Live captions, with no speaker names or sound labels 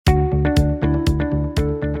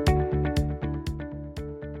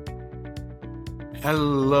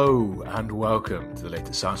Hello and welcome to the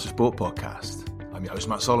latest Science for Sport podcast. I'm your host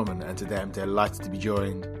Matt Solomon, and today I'm delighted to be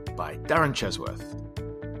joined by Darren Chesworth.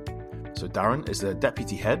 So Darren is the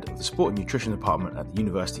Deputy Head of the Sport and Nutrition Department at the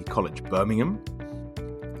University College Birmingham,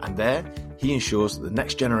 and there he ensures that the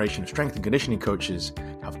next generation of strength and conditioning coaches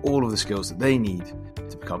have all of the skills that they need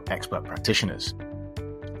to become expert practitioners.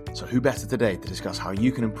 So who better today to discuss how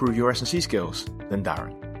you can improve your S&C skills than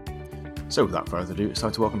Darren? So without further ado, it's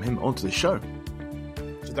time to welcome him onto the show.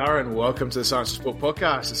 So Darren, welcome to the Science for Sport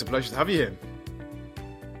podcast. It's a pleasure to have you here.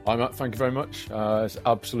 Hi Matt, thank you very much. It's an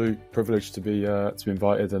absolute privilege to be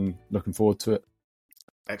invited and looking forward to it.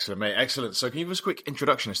 Excellent, mate. Excellent. So can you give us a quick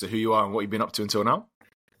introduction as to who you are and what you've been up to until now?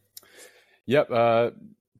 Yep, Darren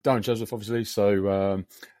Chesworth, obviously. So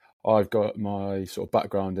I've got my sort of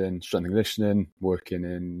background in strength and conditioning, working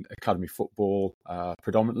in academy football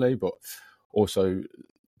predominantly, but also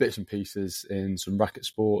bits and pieces in some racket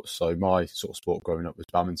sports. So my sort of sport growing up was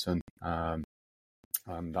badminton, and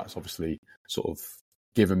that's obviously sort of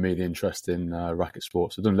given me the interest in racket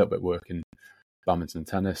sports. I've done a little bit of work in badminton and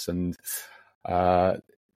tennis, and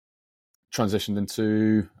transitioned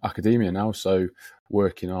into academia now. So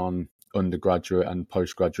working on undergraduate and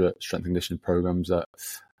postgraduate strength and conditioning programs at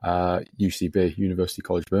UCB, University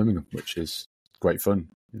College Birmingham, which is great fun.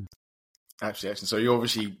 Yeah. Absolutely excellent. So you're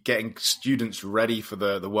obviously getting students ready for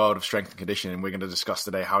the world of strength and conditioning. And we're going to discuss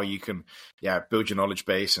today how you can build your knowledge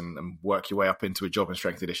base and work your way up into a job in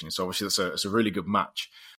strength and conditioning. So obviously that's a really good match.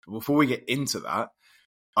 But before we get into that,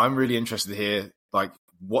 I'm really interested to hear, like,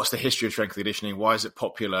 what's the history of strength and conditioning? Why is it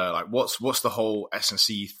popular? Like, what's the whole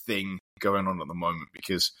S&C thing going on at the moment?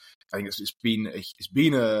 Because I think it's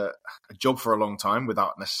been a job for a long time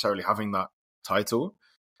without necessarily having that title.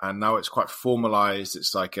 And now it's quite formalized.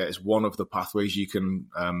 It's like it's one of the pathways you can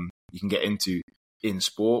get into in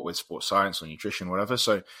sport with sports science or nutrition, whatever.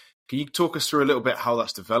 So can you talk us through a little bit how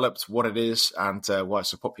that's developed, what it is, and why it's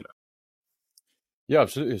so popular? Yeah,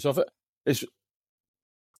 absolutely. So it's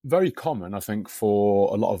very common, I think,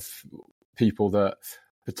 for a lot of people that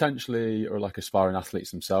potentially are like aspiring athletes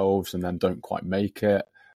themselves and then don't quite make it,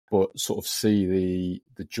 but sort of see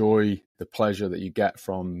the joy, the pleasure that you get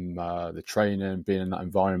from the training, being in that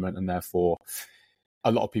environment, and therefore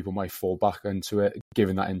a lot of people may fall back into it,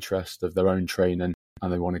 given that interest of their own training,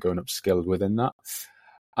 and they want to go and upskill within that.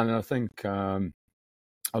 And I think a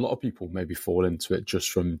lot of people maybe fall into it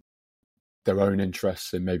just from their own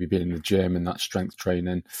interests in maybe being in the gym and that strength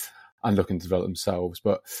training and looking to develop themselves.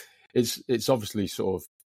 But it's obviously sort of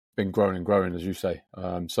been growing and growing, as you say.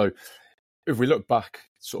 So if we look back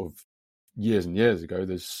sort of years and years ago,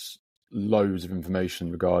 there's loads of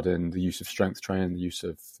information regarding the use of strength training, the use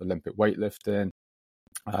of Olympic weightlifting.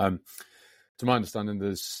 To my understanding,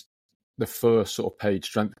 there's the first sort of paid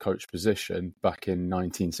strength coach position back in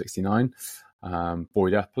 1969,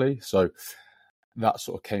 Boyd Epley. So that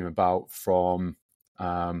sort of came about from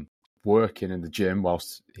working in the gym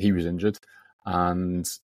whilst he was injured, and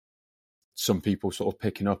some people sort of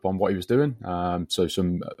picking up on what he was doing. So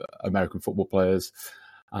some American football players,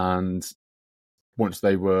 and once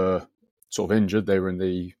they were sort of injured, they were in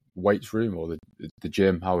the weights room or the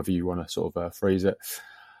gym, however you want to sort of phrase it.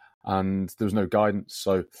 And there was no guidance.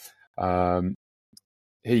 So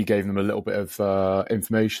he gave them a little bit of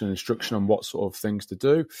information and instruction on what sort of things to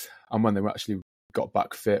do. And when they actually got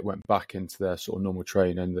back fit, went back into their sort of normal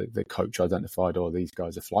training, the coach identified, oh, these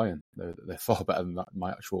guys are flying. They're far better than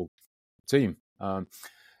my actual team.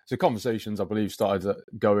 So conversations, I believe, started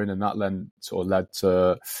going, and that then sort of led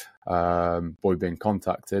to Boyd being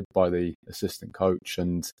contacted by the assistant coach.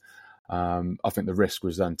 And I think the risk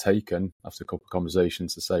was then taken after a couple of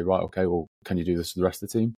conversations to say, right, okay, well, can you do this to the rest of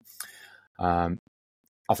the team? I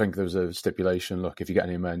think there was a stipulation, look, if you get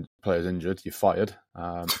any players injured, you're fired.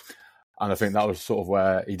 And I think that was sort of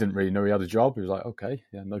where he didn't really know he had a job. He was like, okay,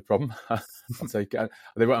 yeah, no problem. I'll take it.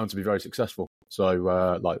 They went on to be very successful.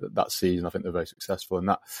 So like that season, I think they're very successful. And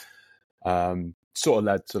that sort of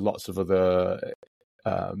led to lots of other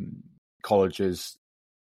colleges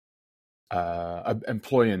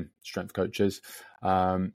employing strength coaches.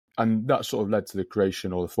 And that sort of led to the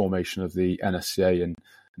creation or the formation of the NSCA in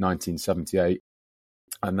 1978.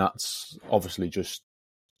 And that's obviously just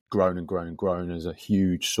grown and grown and grown as a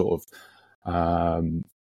huge sort of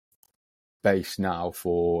base now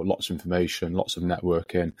for lots of information, lots of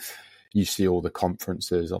networking. You see all the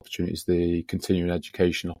conferences, opportunities, the continuing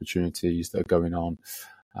education opportunities that are going on,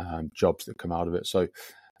 jobs that come out of it. So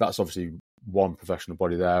that's obviously one professional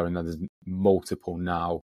body there, and then there's multiple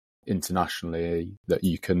now internationally that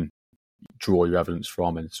you can draw your evidence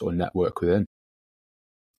from and sort of network within.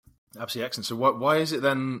 Absolutely excellent. So why is it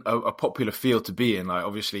then a popular field to be in? Like,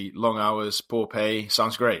 obviously, long hours, poor pay,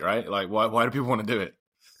 sounds great, right? Like, why do people want to do it?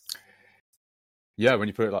 Yeah, when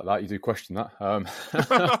you put it like that, you do question that.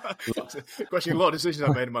 Questioning a lot of decisions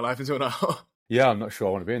I've made in my life until now. Yeah, I'm not sure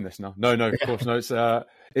I want to be in this now. No, of course, no.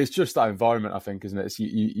 It's just that environment, I think, isn't it? It's,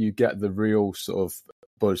 you get the real sort of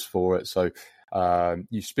buzz for it. So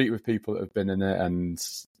you speak with people that have been in it, and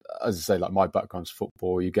as I say, like my background's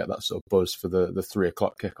football, you get that sort of buzz for the 3:00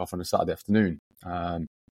 kickoff on a Saturday afternoon. When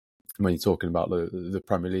you're talking about the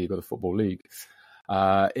Premier League or the Football League.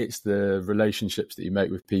 It's the relationships that you make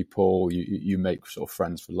with people. You make sort of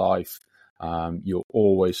friends for life. You'll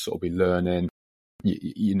always sort of be learning.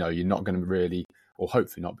 You know, you're not going to really, or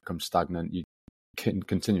hopefully not, become stagnant. You can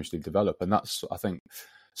continuously develop, and that's, I think,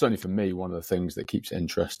 certainly for me, one of the things that keeps it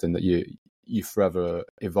interesting, that you're forever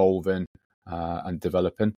evolving and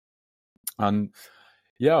developing. And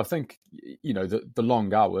yeah, I think, you know, the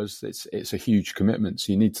long hours, it's a huge commitment.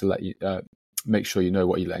 So you need to make sure you know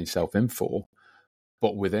what you're letting yourself in for.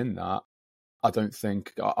 But within that, I don't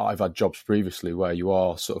think, I've had jobs previously where you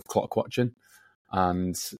are sort of clock watching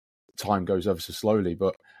and time goes ever so slowly.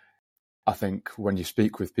 But I think when you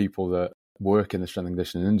speak with people that work in the strength and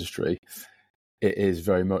conditioning industry, it is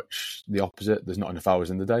very much the opposite. There's not enough hours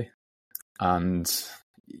in the day. And,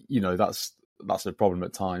 you know, that's a problem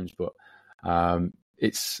at times, but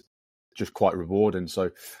it's just quite rewarding. So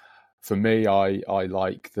for me, I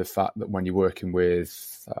like the fact that when you're working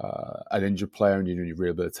with an injured player and you're doing your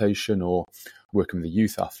rehabilitation, or working with a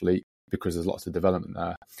youth athlete, because there's lots of development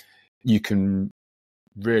there, you can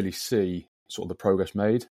really see sort of the progress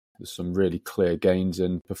made. There's some really clear gains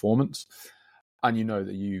in performance, and you know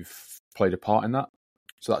that you've played a part in that.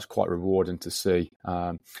 So that's quite rewarding to see.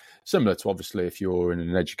 Similar to, obviously, if you're in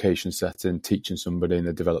an education setting, teaching somebody and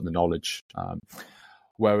they develop the knowledge.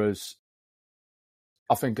 Whereas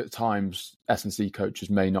I think at times S&C coaches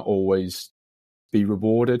may not always be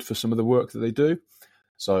rewarded for some of the work that they do.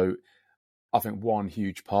 So I think one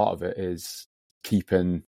huge part of it is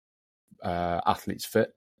keeping athletes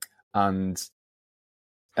fit, and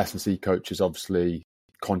S&C coaches obviously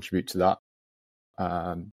contribute to that.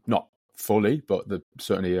 Not fully, but they're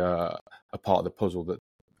certainly a part of the puzzle that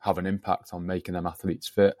have an impact on making them athletes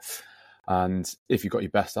fit. And if you've got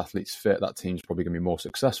your best athletes fit, that team's probably going to be more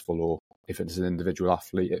successful. Or if it's an individual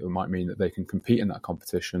athlete, it might mean that they can compete in that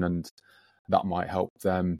competition, and that might help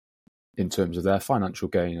them in terms of their financial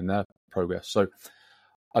gain and their progress. So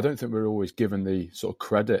I don't think we're always given the sort of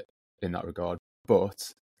credit in that regard,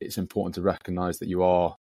 but it's important to recognise that you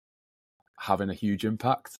are having a huge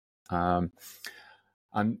impact.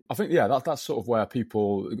 And I think, yeah, that's sort of where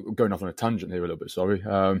people, going off on a tangent here a little bit, sorry.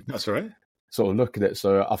 That's all right. Sort of look at it.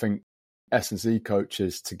 So I think S&C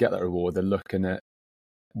coaches, to get that reward, they're looking at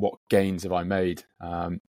what gains have I made.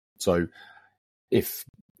 So if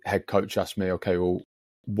head coach asks me, okay, well,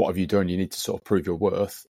 what have you done? You need to sort of prove your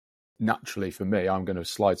worth. Naturally, for me, I'm going to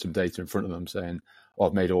slide some data in front of them saying, well,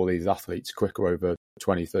 I've made all these athletes quicker over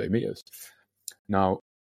 20, 30 meters. Now,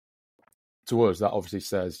 to us, that obviously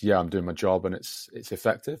says, yeah, I'm doing my job and it's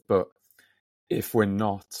effective. But if we're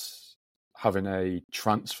not having a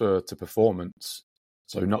transfer to performance,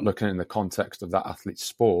 so not looking in the context of that athlete's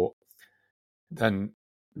sport, then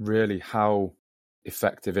really how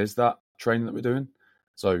effective is that training that we're doing?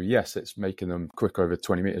 So yes, it's making them quicker over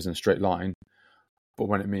 20 meters in a straight line. But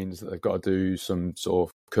when it means that they've got to do some sort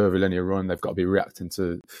of curvilinear run, they've got to be reacting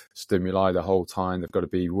to stimuli the whole time, they've got to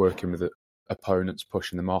be working with opponents,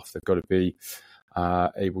 pushing them off, they've got to be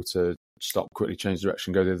able to stop, quickly change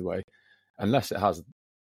direction, go the other way. Unless it has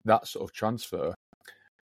that sort of transfer,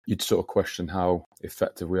 you'd sort of question how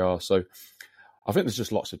effective we are. So I think there's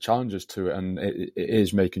just lots of challenges to it, and it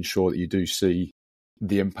is making sure that you do see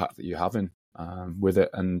the impact that you're having with it.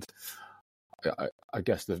 And I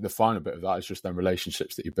guess the final bit of that is just them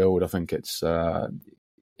relationships that you build. I think it's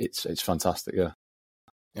fantastic. Yeah.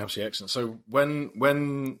 Absolutely excellent. So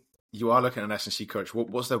when you are looking at an S&C coach,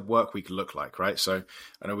 what's their work week look like, right? So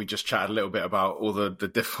I know we just chatted a little bit about all the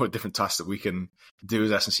different tasks that we can do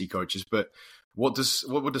as S&C coaches, but what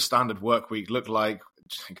would the standard work week look like?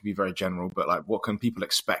 It can be very general, but like, what can people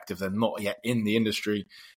expect if they're not yet in the industry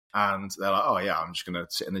and they're like, oh yeah, I'm just going to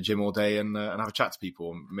sit in the gym all day and have a chat to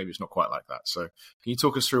people? Maybe it's not quite like that. So can you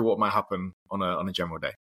talk us through what might happen on a general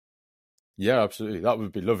day? Yeah, absolutely. That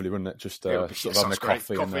would be lovely, wouldn't it? Just sort of having a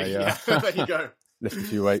coffee and yeah. There you go. Lift a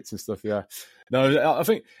few weights and stuff. Yeah. No, I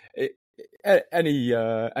think any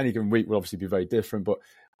given week will obviously be very different, but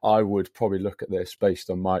I would probably look at this based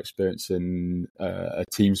on my experience in a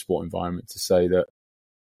team sport environment to say that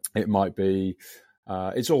it might be,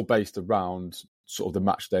 it's all based around sort of the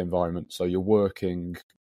match day environment. So you're working,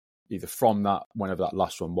 either from that, whenever that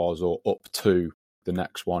last one was, or up to the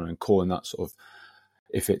next one, and calling that sort of,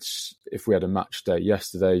 if we had a match day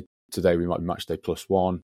yesterday, today we might be match day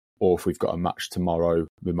 +1, or if we've got a match tomorrow,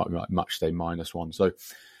 we might be match day -1. So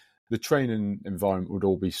the training environment would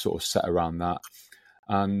all be sort of set around that.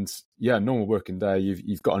 And yeah, normal working day,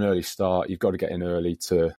 you've got an early start, you've got to get in early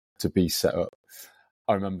to be set up.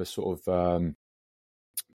 I remember sort of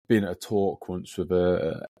being at a talk once with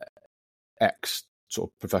a ex sort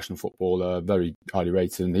of professional footballer, very highly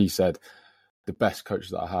rated, and he said the best coach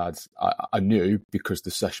that I had, I knew because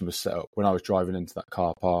the session was set up when I was driving into that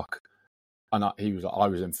car park, and he was like, I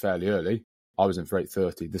was in fairly early, I was in for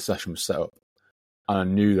 8:30, the session was set up, and I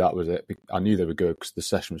knew that was it. I knew they were good because the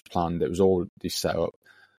session was planned, it was already set up.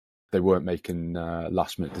 They weren't making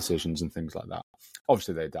last minute decisions and things like that.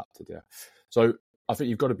 Obviously they adapted, yeah. So I think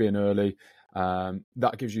you've got to be in early.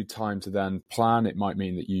 That gives you time to then plan. It might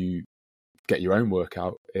mean that you get your own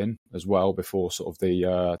workout in as well before sort of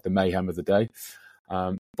the mayhem of the day.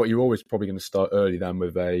 But you're always probably going to start early then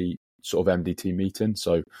with a sort of MDT meeting,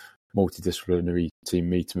 so multidisciplinary team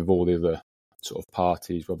meeting with all the other sort of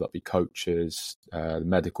parties, whether that be coaches, the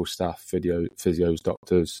medical staff, physios,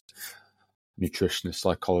 doctors, nutritionists,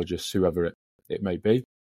 psychologists, whoever it may be.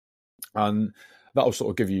 And that will sort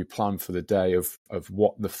of give you a plan for the day of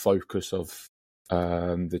what the focus of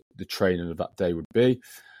the training of that day would be.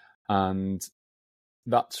 And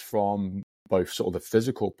that's from both sort of the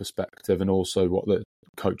physical perspective and also what the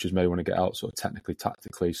coaches may want to get out sort of technically,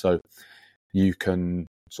 tactically. So you can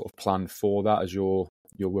sort of plan for that as you're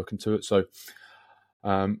working to it. So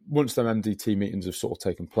once them MDT meetings have sort of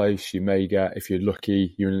taken place, you may get, if you're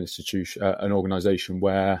lucky, you're in an institution, an organisation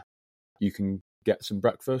where you can get some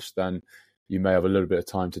breakfast, then you may have a little bit of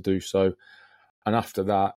time to do so. And after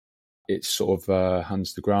that, it's sort of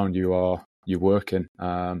hands to the ground. You're working,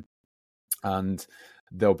 and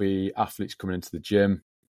there'll be athletes coming into the gym,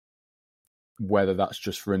 whether that's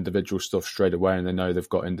just for individual stuff straight away and they know they've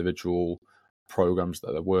got individual programs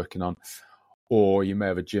that they're working on, or you may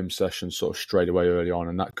have a gym session sort of straight away early on,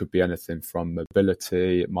 and that could be anything from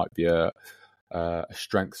mobility. It might be a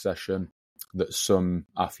strength session that some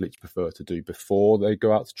athletes prefer to do before they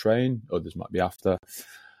go out to train, others might be after.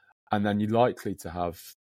 And then you're likely to have,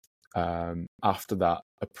 after that,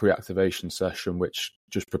 a pre-activation session, which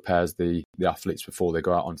just prepares the athletes before they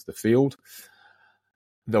go out onto the field.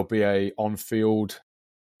 There'll be a on-field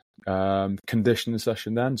conditioning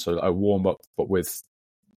session then, so a warm-up, but with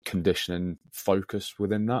conditioning focus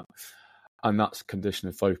within that. And that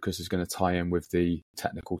conditioning focus is going to tie in with the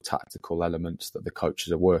technical, tactical elements that the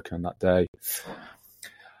coaches are working on that day.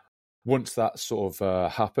 Once that sort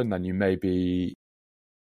of happened, then you may be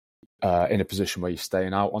in a position where you're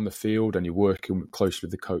staying out on the field and you're working closely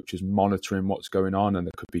with the coaches, monitoring what's going on, and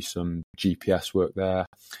there could be some GPS work there.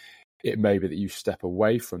 It may be that you step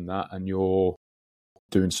away from that and you're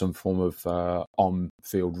doing some form of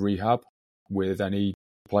on-field rehab with any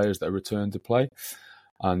players that are returned to play.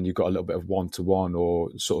 And you've got a little bit of one-to-one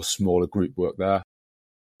or sort of smaller group work there.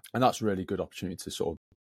 And that's a really good opportunity to sort of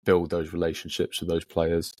build those relationships with those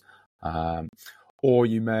players. Or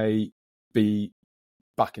you may be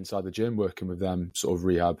back inside the gym working with them sort of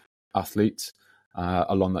rehab athletes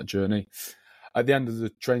along that journey. At the end of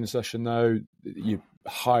the training session, though, you're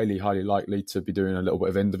highly, highly likely to be doing a little bit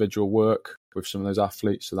of individual work with some of those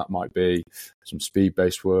athletes. So that might be some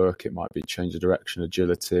speed-based work. It might be change of direction,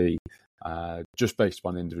 agility, just based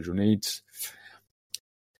upon individual needs.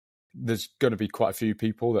 There's going to be quite a few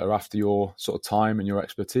people that are after your sort of time and your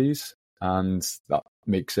expertise, and that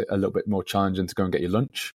makes it a little bit more challenging to go and get your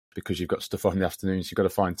lunch because you've got stuff on in the afternoon, so you've got to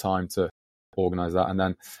find time to organise that. And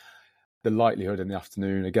then the likelihood in the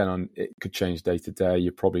afternoon, again, it could change day to day.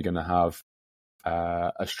 You're probably going to have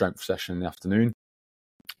a strength session in the afternoon,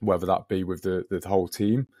 whether that be with the whole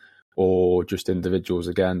team or just individuals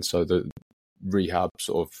again. So the rehab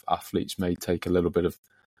sort of athletes may take a little bit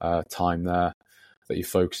of time there that you're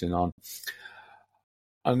focusing on.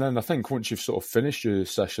 And then I think once you've sort of finished your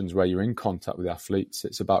sessions where you're in contact with the athletes,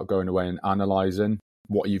 it's about going away and analysing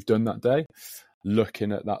what you've done that day,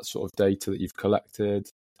 looking at that sort of data that you've collected,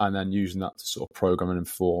 and then using that to sort of program and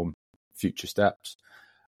inform future steps.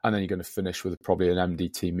 And then you're going to finish with probably an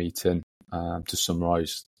MDT meeting to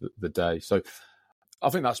summarise the day. So I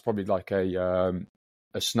think that's probably like a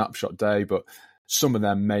snapshot day, but some of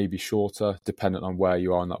them may be shorter depending on where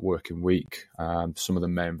you are in that working week. Some of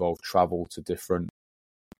them may involve travel to different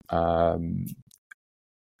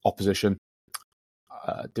opposition,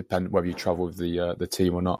 depending whether you travel with the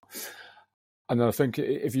team or not. And then I think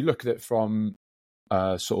if you look at it from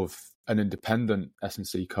sort of an independent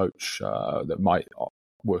S&C coach that might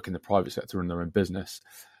work in the private sector in their own business,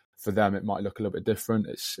 For them, it might look a little bit different.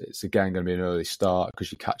 It's again going to be an early start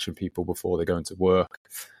because you're catching people before they go into work,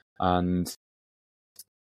 and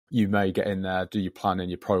you may get in there, do your planning,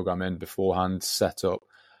 your programming beforehand, set up,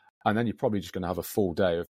 and then you're probably just going to have a full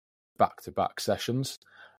day of back-to-back sessions,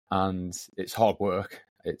 and it's hard work.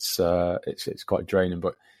 It's quite draining,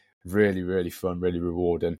 but really, really fun, really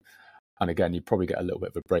rewarding. And again, you probably get a little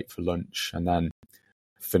bit of a break for lunch, and then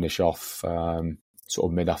finish off sort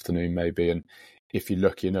of mid-afternoon maybe. And if you're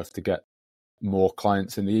lucky enough to get more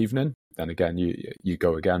clients in the evening, then again you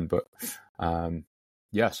go again. But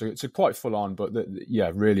so it's quite full on, but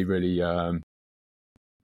really, really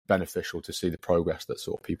beneficial to see the progress that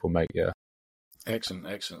sort of people make. Yeah.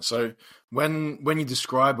 Excellent. So when you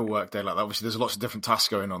describe a workday like that, obviously there's lots of different tasks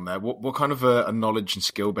going on there. What kind of a knowledge and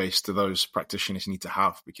skill base do those practitioners need to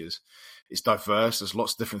have? Because it's diverse. There's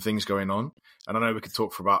lots of different things going on. And I know we could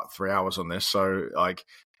talk for about 3 hours on this. So like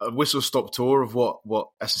a whistle-stop tour of what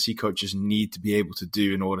S&C coaches need to be able to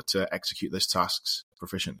do in order to execute those tasks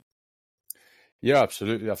proficiently. Yeah,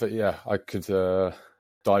 absolutely. I think, I could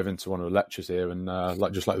dive into one of the lectures here and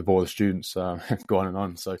like the bore the students go on and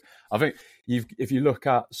on. So I think if you look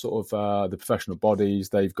at sort of the professional bodies,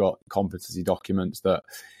 they've got competency documents that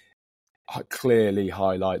clearly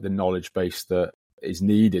highlight the knowledge base that is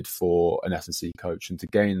needed for an S&C coach. And to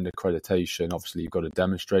gain accreditation, obviously you've got to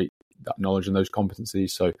demonstrate that knowledge and those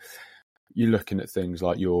competencies. So you're looking at things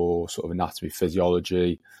like your sort of anatomy,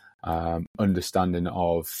 physiology, understanding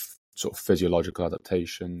of sort of physiological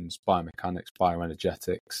adaptations, biomechanics,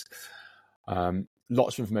 bioenergetics,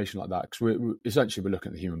 lots of information like that. Because we're essentially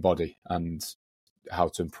looking at the human body and how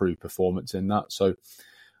to improve performance in that. So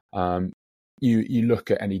you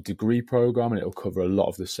look at any degree program and it'll cover a lot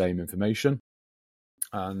of the same information.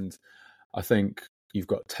 And I think you've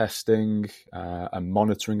got testing and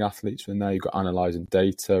monitoring athletes in there. You've got analysing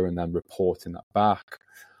data and then reporting that back.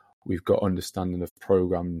 We've got understanding of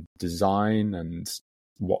program design and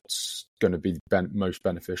what's going to be most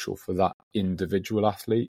beneficial for that individual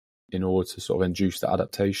athlete in order to sort of induce that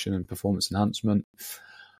adaptation and performance enhancement.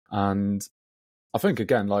 And I think,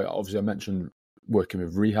 again, like obviously I mentioned working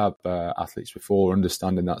with rehab athletes before,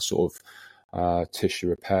 understanding that sort of tissue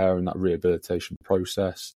repair and that rehabilitation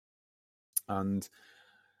process. And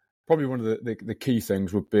probably one of the key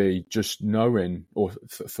things would be just knowing, or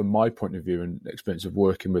from my point of view and experience of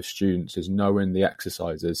working with students, is knowing the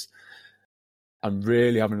exercises and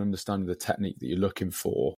really having an understanding of the technique that you're looking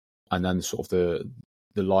for, and then sort of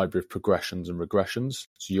the library of progressions and regressions,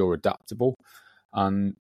 so you're adaptable.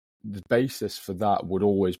 And the basis for that would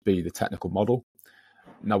always be the technical model.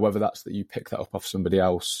 Now, whether that's that you pick that up off somebody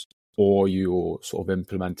else or you're sort of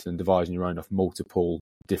implementing and devising your own off multiple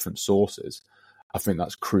different sources, I think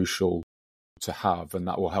that's crucial to have, and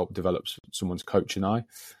that will help develop someone's coaching eye.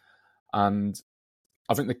 And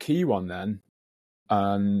I think the key one then,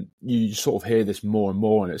 and you sort of hear this more and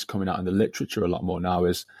more, and it's coming out in the literature a lot more now,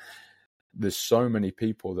 is there's so many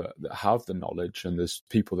people that have the knowledge, and there's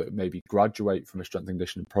people that maybe graduate from a strength and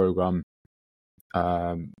conditioning program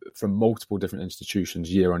from multiple different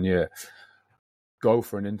institutions year on year, go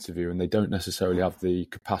for an interview, and they don't necessarily have the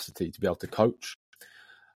capacity to be able to coach.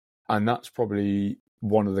 And that's probably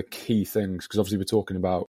one of the key things, because obviously we're talking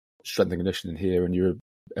about strength and conditioning here, and you're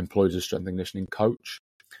employed as a strength and conditioning coach.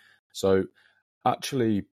 So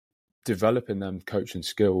actually developing them coaching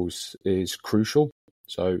skills is crucial.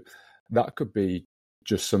 So that could be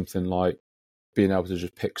just something like being able to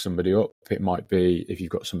just pick somebody up. It might be if you've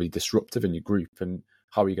got somebody disruptive in your group, and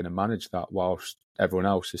how are you going to manage that whilst everyone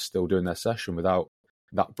else is still doing their session without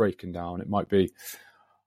that breaking down? It might be,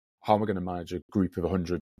 how am I going to manage a group of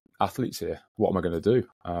 100 athletes here? What am I going to do?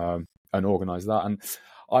 And organise that. And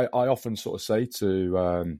I often sort of say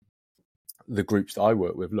to the groups that I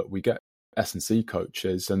work with, look, we get S&C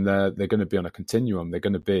coaches, and they're going to be on a continuum. They're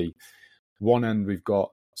going to be, one end we've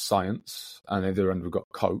got science, and the other end we've got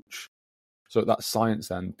coach. So at that science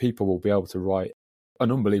end, people will be able to write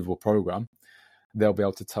an unbelievable program. They'll be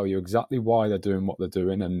able to tell you exactly why they're doing what they're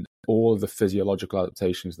doing and all of the physiological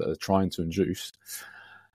adaptations that they're trying to induce.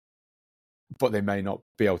 But they may not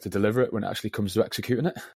be able to deliver it when it actually comes to executing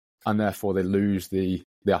it, and therefore they lose the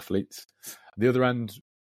athletes. At the other end,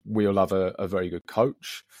 we'll have a very good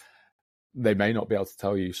coach. They may not be able to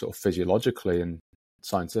tell you sort of physiologically and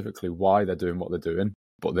scientifically why they're doing what they're doing,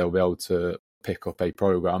 but they'll be able to pick up a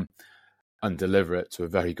program and deliver it to a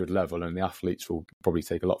very good level, and the athletes will probably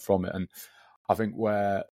take a lot from it. And I think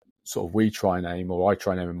where sort of we try and aim, or I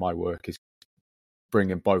try and aim in my work, is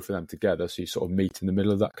bringing both of them together, so you sort of meet in the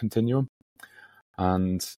middle of that continuum.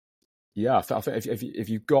 And yeah, I think if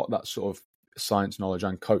you've got that sort of science knowledge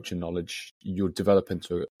and coaching knowledge, you'll develop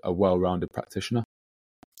into a well-rounded practitioner.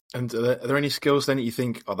 And are there any skills then that you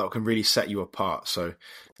think that can really set you apart? So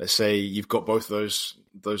let's say you've got both those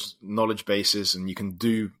knowledge bases and you can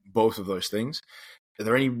do both of those things. Are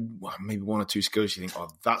there any maybe one or two skills you think,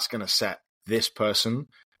 that's going to set this person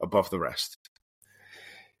above the rest?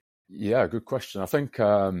 Yeah, good question. I think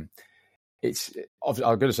it's I'm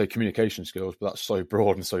going to say communication skills, but that's so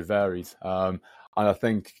broad and so varied. And I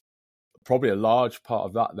think probably a large part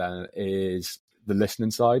of that then is the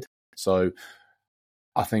listening side. So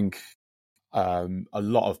I think a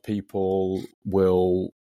lot of people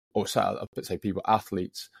will, or say people,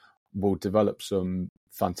 athletes will develop some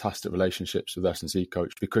fantastic relationships with S&C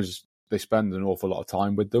coach because they spend an awful lot of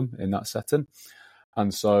time with them in that setting.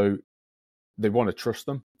 And so they want to trust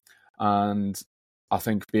them. And I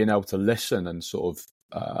think being able to listen and sort of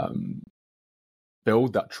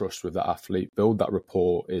build that trust with that athlete, build that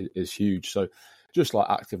rapport is huge. So just like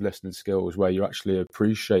active listening skills where you're actually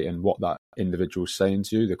appreciating what that individual's saying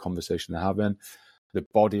to you, the conversation they're having, the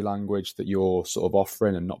body language that you're sort of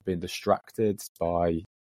offering and not being distracted by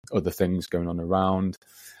other things going on around,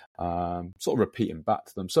 sort of repeating back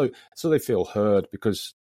to them. So they feel heard,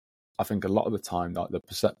 because I think a lot of the time that the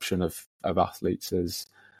perception of athletes is,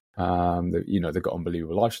 that, they've got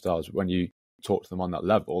unbelievable lifestyles. But when you talk to them on that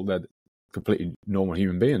level, they're completely normal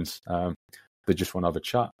human beings. They just want to have a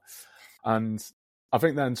chat. And I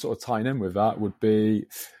think then sort of tying in with that would be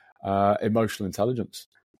emotional intelligence.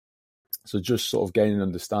 So just sort of gaining an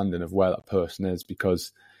understanding of where that person is,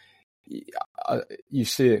 because you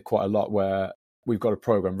see it quite a lot where we've got a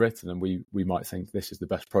program written and we might think this is the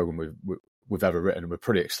best program we've ever written, and we're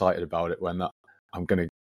pretty excited about it when I'm going to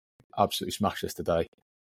absolutely smash this today.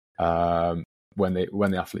 When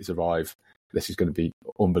the athletes arrive, this is going to be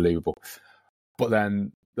unbelievable. But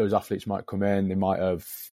then those athletes might come in, they might have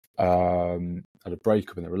had a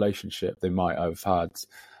breakup in their relationship, they might have had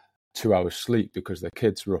 2 hours sleep because their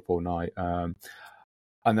kids were up all night,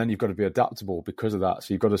 and then you've got to be adaptable because of that.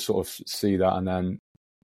 So you've got to sort of see that and then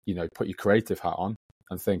put your creative hat on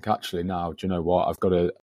and think, actually, now, do you know what, I've got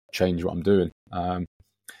to change what I'm doing.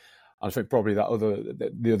 I think probably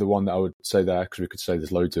the other one that I would say there, because we could say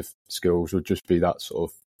there's loads of skills, would just be that sort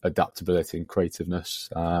of adaptability and creativeness.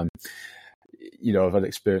 I've had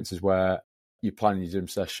experiences where you're planning your gym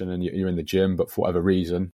session and you're in the gym, but for whatever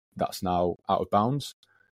reason, that's now out of bounds.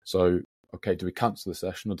 So, okay, do we cancel the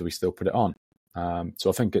session or do we still put it on? So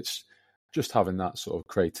I think it's just having that sort of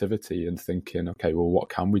creativity and thinking, okay, well, what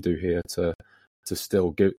can we do here to still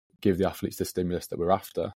give the athletes the stimulus that we're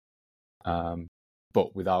after,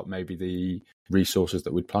 but without maybe the resources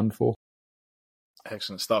that we'd planned for.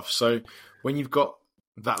 Excellent stuff. So when you've got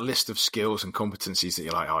that list of skills and competencies that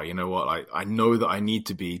you're like, you know what, I know that I need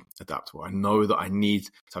to be adaptable. I know that I need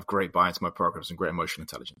to have great buy-in to my programs and great emotional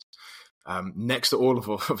intelligence. Next to all of,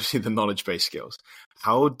 obviously, the knowledge-based skills,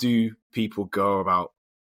 how do people go about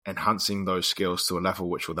enhancing those skills to a level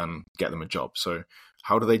which will then get them a job? So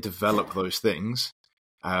how do they develop those things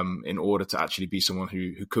in order to actually be someone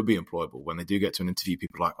who could be employable? When they do get to an interview,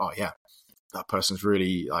 people are like, oh yeah, that person's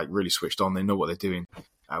really switched on. They know what they're doing.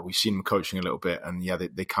 We've seen them coaching a little bit, and yeah,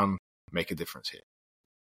 they can make a difference here.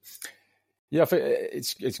 Yeah, I think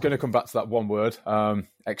it's going to come back to that one word,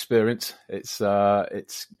 experience. It's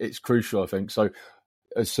crucial, I think. So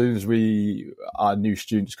as soon as our new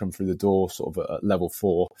students come through the door, sort of at level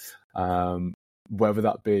 4, whether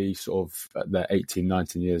that be sort of at they're 18,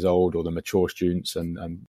 19 years old, or the mature students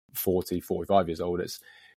and 40, 45 years old,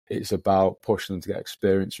 it's about pushing them to get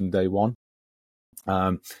experience from day one.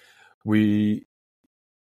 We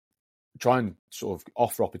try and sort of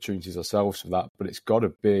offer opportunities ourselves for that, but it's got to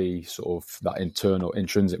be sort of that internal,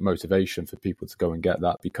 intrinsic motivation for people to go and get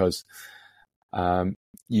that, because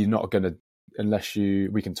you're not going to,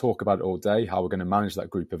 we can talk about it all day, how we're going to manage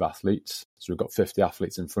that group of athletes. So we've got 50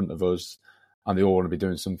 athletes in front of us and they all want to be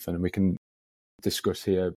doing something, and we can discuss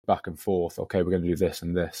here back and forth, okay, we're going to do this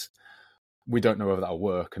and this. We don't know whether that'll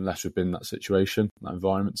work unless we've been in that situation, that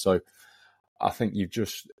environment. So I think you've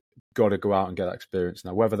just got to go out and get that experience.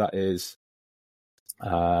 Now, whether that is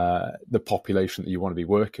the population that you want to be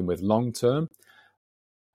working with long term,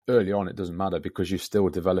 early on it doesn't matter, because you're still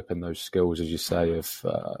developing those skills, as you say, of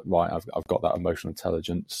right, I've got that emotional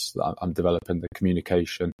intelligence, I'm developing the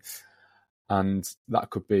communication, and that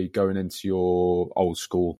could be going into your old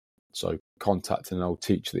school, so contacting an old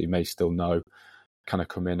teacher that you may still know, kind of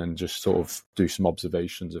come in and just sort of do some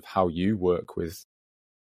observations of how you work with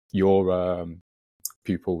your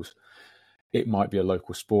pupils. It might be a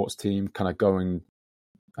local sports team, kind of go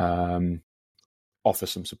and offer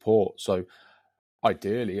some support. So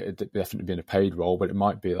ideally, it'd definitely be in a paid role, but it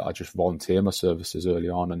might be that I just volunteer my services early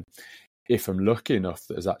on. And if I'm lucky enough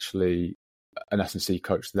that there's actually an S&C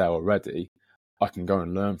coach there already, I can go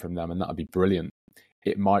and learn from them, and that'd be brilliant.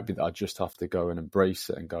 It might be that I just have to go and embrace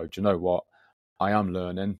it and go, do you know what? I am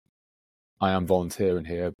learning. I am volunteering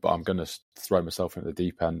here, but I'm going to throw myself into the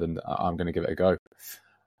deep end and I'm going to give it a go.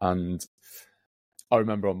 And I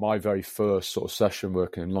remember on my very first sort of session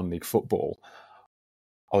working in London League football,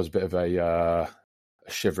 I was a bit of a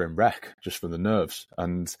shivering wreck just from the nerves.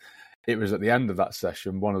 And it was at the end of that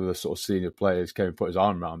session, one of the sort of senior players came and put his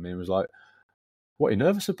arm around me and was like, "What are you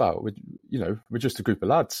nervous about? We're just a group of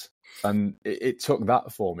lads." And it took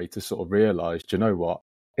that for me to sort of realise, do you know what?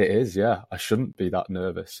 It is, yeah, I shouldn't be that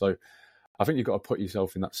nervous. So I think you've got to put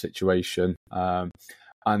yourself in that situation.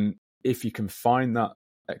 And if you can find that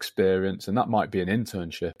experience, and that might be an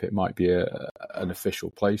internship, it might be an official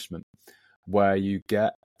placement, where you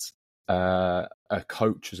get a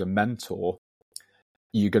coach as a mentor,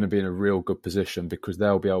 you're going to be in a real good position because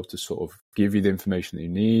they'll be able to sort of give you the information that you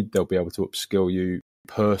need. They'll be able to upskill you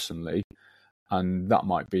personally. And that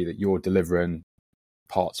might be that you're delivering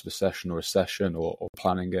parts of a session or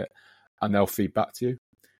planning it, and they'll feed back to you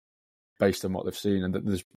based on what they've seen. And that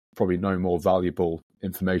there's probably no more valuable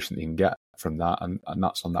information that you can get from that. And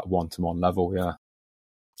that's on that one-to-one level. Yeah.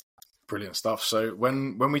 Brilliant stuff. So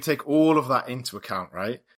when we take all of that into account,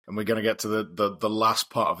 right, and we're going to get to the last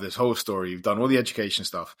part of this whole story, you've done all the education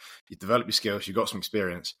stuff, you've developed your skills, you've got some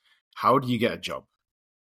experience. How do you get a job?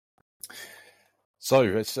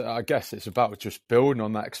 So I guess it's about just building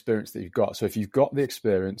on that experience that you've got. So if you've got the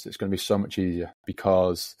experience, it's going to be so much easier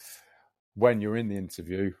because when you're in the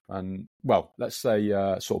interview, and well, let's say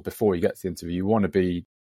sort of before you get to the interview, you want to be,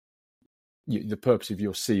 the purpose of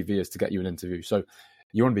your CV is to get you an interview. So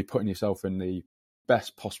you want to be putting yourself in the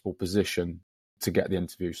best possible position to get the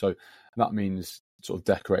interview. So that means sort of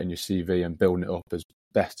decorating your CV and building it up as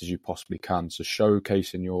best as you possibly can. So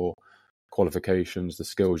showcasing your qualifications, the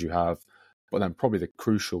skills you have, but then probably the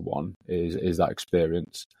crucial one is that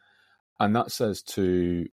experience. And that says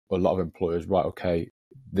to a lot of employers, right, okay,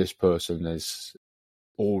 this person is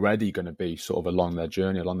already going to be sort of along their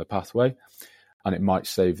journey, along the pathway, and it might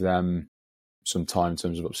save them some time in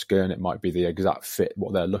terms of upskilling. It might be the exact fit,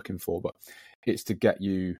 what they're looking for, but it's to get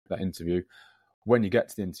you that interview. When you get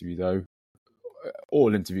to the interview, though,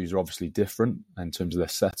 all interviews are obviously different in terms of their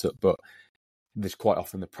setup, but there's quite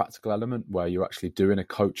often the practical element where you're actually doing a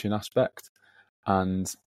coaching aspect.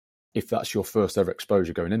 And if that's your first ever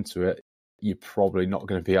exposure going into it, you're probably not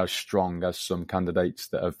going to be as strong as some candidates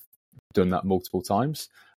that have done that multiple times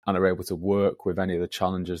and are able to work with any of the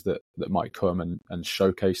challenges that might come and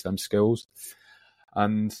showcase them skills.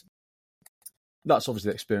 And that's obviously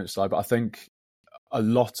the experience side, but I think a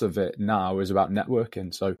lot of it now is about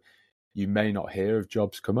networking. So you may not hear of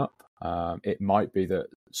jobs come up. It might be that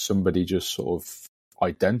somebody just sort of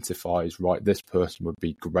identifies, right, this person would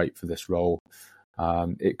be great for this role.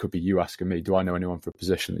 It could be you asking me, do I know anyone for a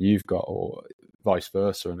position that you've got, or vice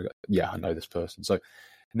versa? And I go, yeah, I know this person. So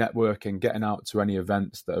networking, getting out to any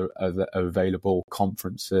events that are available,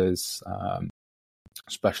 conferences,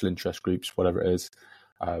 special interest groups, whatever it is,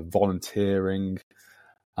 volunteering.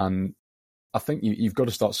 And I think you've got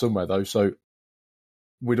to start somewhere, though. So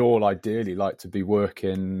we'd all ideally like to be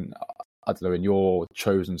working, I don't know, in your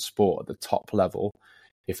chosen sport at the top level,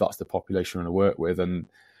 if that's the population we want to work with, and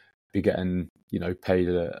be getting, paid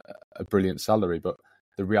a brilliant salary. But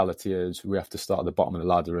the reality is we have to start at the bottom of the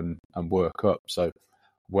ladder and work up. So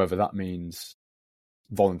whether that means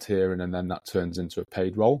volunteering and then that turns into a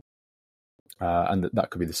paid role, and that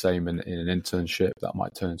could be the same in an internship, that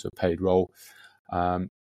might turn into a paid role.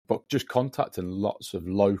 But just contacting lots of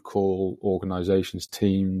local organisations,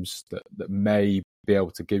 teams that may be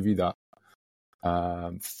able to give you that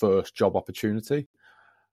first job opportunity.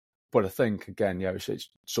 But I think, again, it's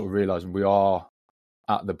sort of realising we are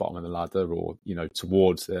at the bottom of the ladder or,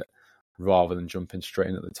 towards it, rather than jumping straight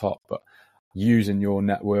in at the top. But using your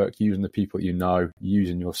network, using the people you know,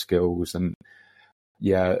 using your skills. And,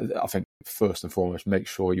 I think first and foremost, make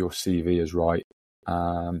sure your CV is right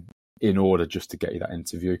in order just to get you that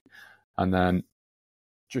interview. And then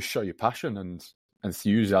just show your passion and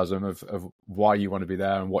enthusiasm of why you want to be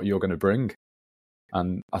there and what you're going to bring.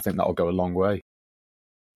 And I think that'll go a long way.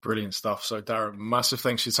 Brilliant stuff. So, Darren, massive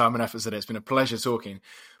thanks for your time and efforts today. It's been a pleasure talking.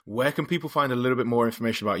 Where can people find a little bit more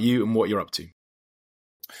information about you and what you're up to?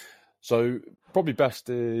 So, probably best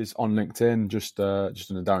is on LinkedIn, just under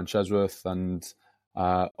Darren Chesworth. And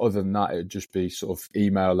other than that, it'd just be sort of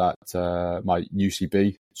email at my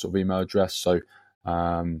UCB sort of email address. So,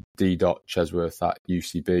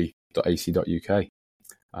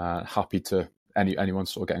 d.chesworth@ucb.ac.uk. Happy to anyone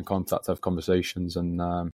sort of get in contact, have conversations, and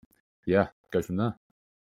go from there.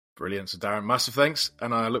 Brilliant. So Darren, massive thanks,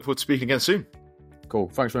 and I look forward to speaking again soon. Cool.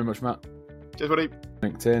 Thanks very much, Matt. Cheers, buddy.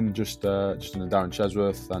 LinkedIn, just under Darren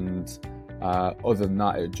Chesworth, and other than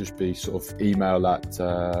that, it'd just be sort of email at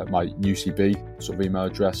my UCB sort of email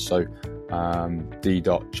address. So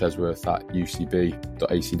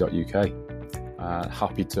d.chesworth@ucb.ac.uk.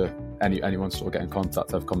 Happy to anyone sort of get in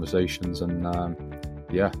contact, have conversations, and go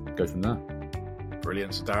from there.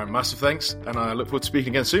 Brilliant. So Darren, massive thanks, and I look forward to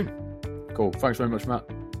speaking again soon. Cool. Thanks very much, Matt.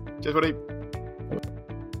 Cheers, buddy.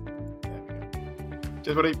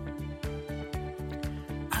 Cheers, buddy.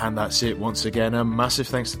 And that's it. Once again, a massive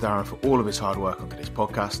thanks to Darren for all of his hard work on today's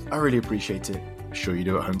podcast. I really appreciate it. I'm sure you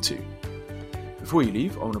do at home too. Before you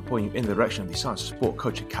leave, I want to point you in the direction of the Science of Sport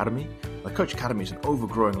Coach Academy. The Coach Academy is an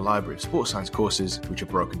overgrowing library of sports science courses which are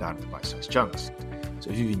broken down into bite-sized chunks.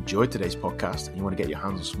 So if you've enjoyed today's podcast and you want to get your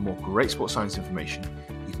hands on some more great sports science information,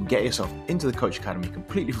 you can get yourself into the Coach Academy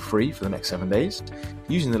completely for free for the next 7 days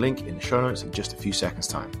using the link in the show notes in just a few seconds'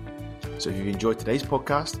 time. So if you've enjoyed today's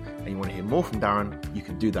podcast and you want to hear more from Darren, you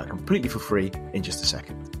can do that completely for free in just a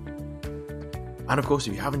second. And of course,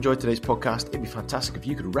 if you have enjoyed today's podcast, it'd be fantastic if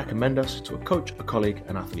you could recommend us to a coach, a colleague,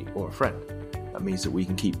 an athlete, or a friend. That means that we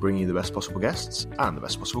can keep bringing you the best possible guests and the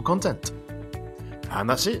best possible content. And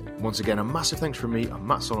that's it. Once again, a massive thanks from me. I'm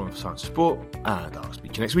Matt Solomon for Science of Sport, and I'll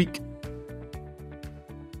speak to you next week.